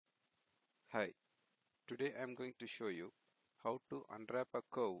Hi, today I am going to show you how to unwrap a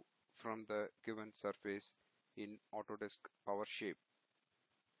curve from the given surface in Autodesk PowerShape.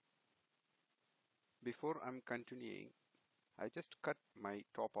 Before I'm continuing, I just cut my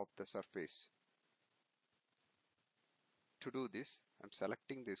top of the surface. To do this, I'm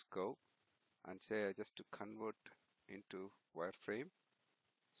selecting this curve and say I just to convert into wireframe.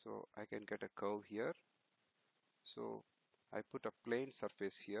 So I can get a curve here. So I put a plane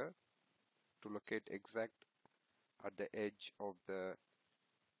surface here to locate exact at the edge of the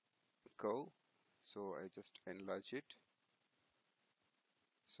curve. So I just enlarge it.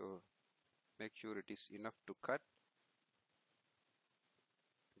 So make sure it is enough to cut.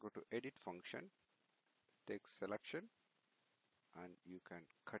 Go to edit function, take selection, and you can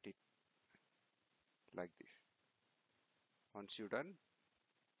cut it like this. Once you're done,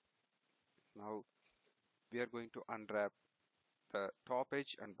 now we are going to unwrap the top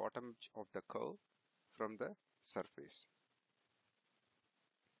edge and bottom edge of the curve from the surface.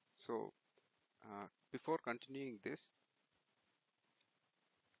 So before continuing this,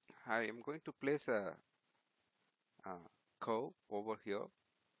 I am going to place a curve over here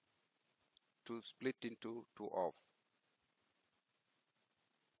to split into two off.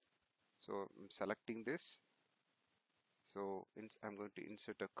 So I'm selecting this. So I'm going to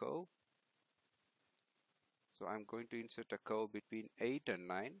insert a curve. So I'm going to insert a curve between 8 and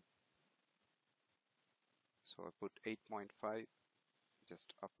 9. So I put 8.5,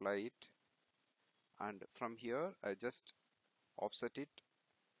 just apply it, and from here I just offset it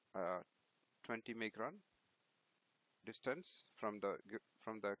 20 micron distance from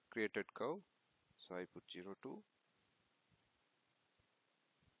the created curve. So I put 0.2,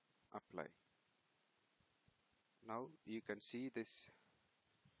 apply. Now you can see this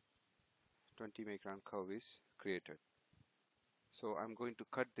 20 micron curve is created. So I'm going to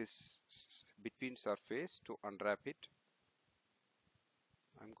cut this between surface to unwrap it.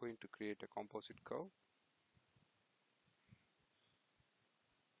 I'm going to create a composite curve.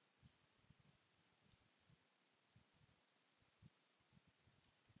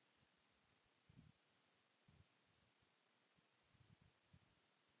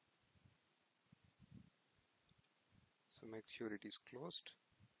 So make sure it is closed.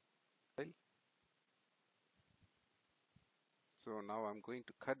 So now I'm going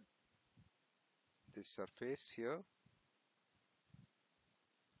to cut this surface here.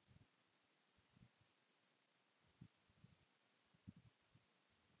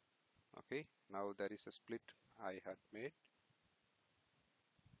 Okay, now there is a split I had made.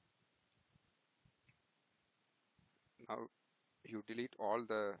 Now you delete all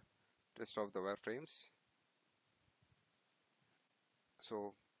the rest of the wireframes.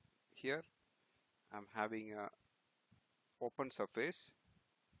 So here I'm having a open surface.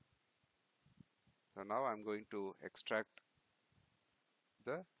 So now I'm going to extract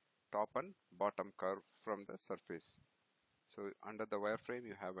the top and bottom curve from the surface. So under the wireframe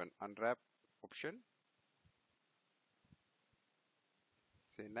you have an unwrap option.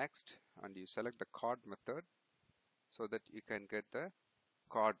 Say next, and you select the chord method so that you can get the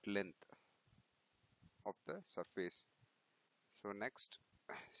chord length of the surface. So next,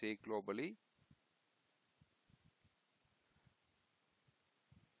 say globally,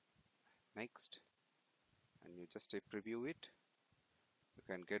 next, and you just preview it. You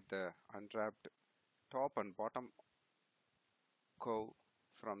can get the unwrapped top and bottom curve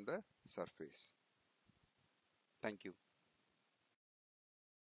from the surface. Thank you.